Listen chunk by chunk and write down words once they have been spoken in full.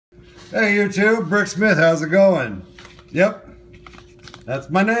Hey YouTube, Brick Smith, how's it going? Yep, that's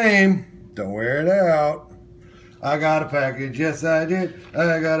my name. Don't wear it out. I got a package, yes I did.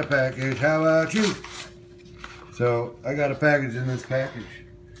 I got a package, how about you? So, I got a package in this package.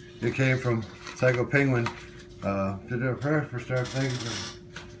 It came from Psycho Penguin. To do a prayer for start things.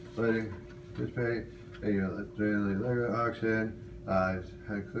 Letting this pay, let's daily Lego auction. I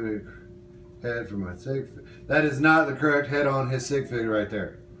included head for my sig. That is not the correct head on his sig figure right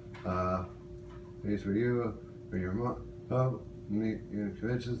there. These for you, for your mom. Oh, meet in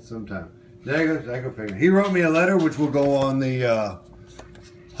conventions sometime. Psycho Penguin. He wrote me a letter which will go on the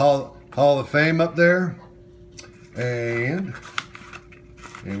Hall of Fame up there. And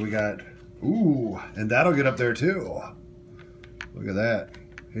we got, ooh, and that'll get up there too. Look at that.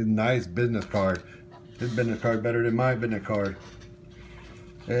 His nice business card. His business card better than my business card.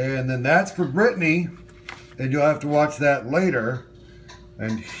 And then that's for Brittany, and you'll have to watch that later.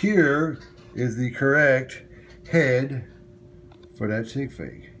 And here is the correct head for that sig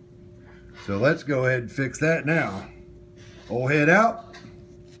fig. So let's go ahead and fix that now. Old head out,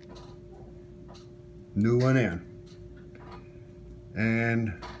 new one in.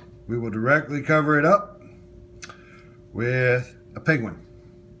 And we will directly cover it up with a penguin.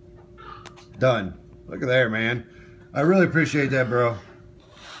 Done. Look at there, man. I really appreciate that, bro.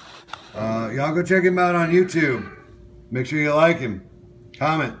 Y'all go check him out on YouTube. Make sure you like him,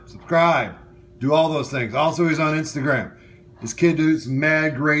 comment, subscribe, do all those things. Also, he's on Instagram. This kid does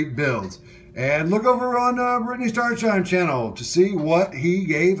mad great builds. And look over on Brittany Starshine channel to see what he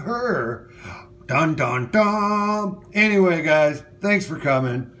gave her. Dun dun dun. Anyway, guys, thanks for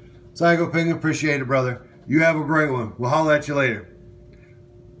coming. Psycho Penguin, appreciate it, brother. You have a great one. We'll holler at you later.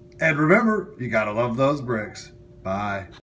 And remember, you gotta love those bricks. Bye.